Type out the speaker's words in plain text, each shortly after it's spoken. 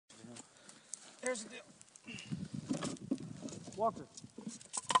here's the deal. Walker.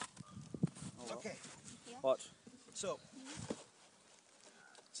 Okay. Yeah. Watch. So,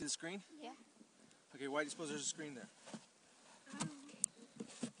 see the screen? Yeah. Okay, why do you suppose there's a screen there?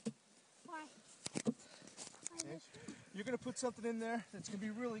 Why? Okay. You're going to put something in there that's going to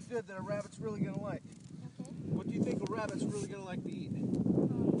be really good that a rabbit's really going to like. Okay. What do you think a rabbit's really going to like to eat?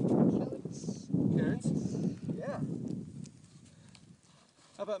 Carrots. Carrots? Yeah.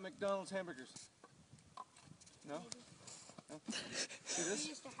 How about McDonald's hamburgers? No? No? See We this?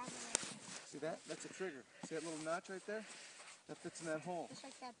 used to have it like that. See that? That's a trigger. See that little notch right there? That fits in that hole. Just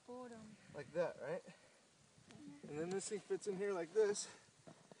like that boredom. Like that, right? And then this thing fits in here like this.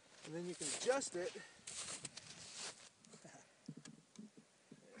 And then you can adjust it.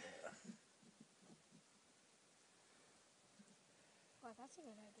 Well, that's a good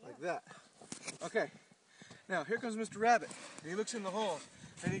idea. Like that. Okay. Now, here comes Mr. Rabbit. And he looks in the hole.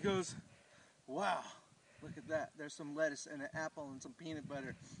 And he goes, wow, look at that. There's some lettuce and an apple and some peanut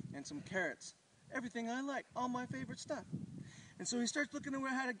butter and some carrots. Everything I like. All my favorite stuff. And so he starts looking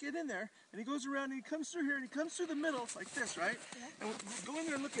around how to get in there. And he goes around and he comes through here and he comes through the middle like this, right? Yeah. And go in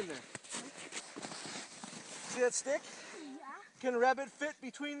there and look in there. See that stick? Yeah. Can a rabbit fit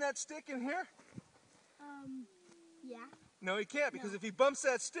between that stick and here? Yeah. No, he can't, because if he bumps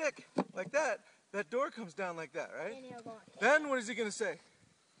that stick like that, that door comes down like that, right? And he'll go. Then what is he going to say?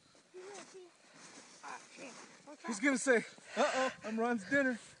 Ah, shit. What's He's that? going to say, uh-oh, I'm Ron's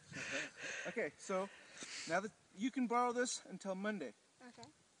dinner. Okay, so now that you can borrow this until Monday, Okay.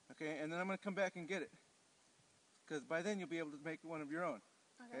 okay? And then I'm going to come back and get it, because by then you'll be able to make one of your own,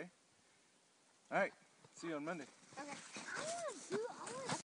 okay? All right, see you on Monday. Okay.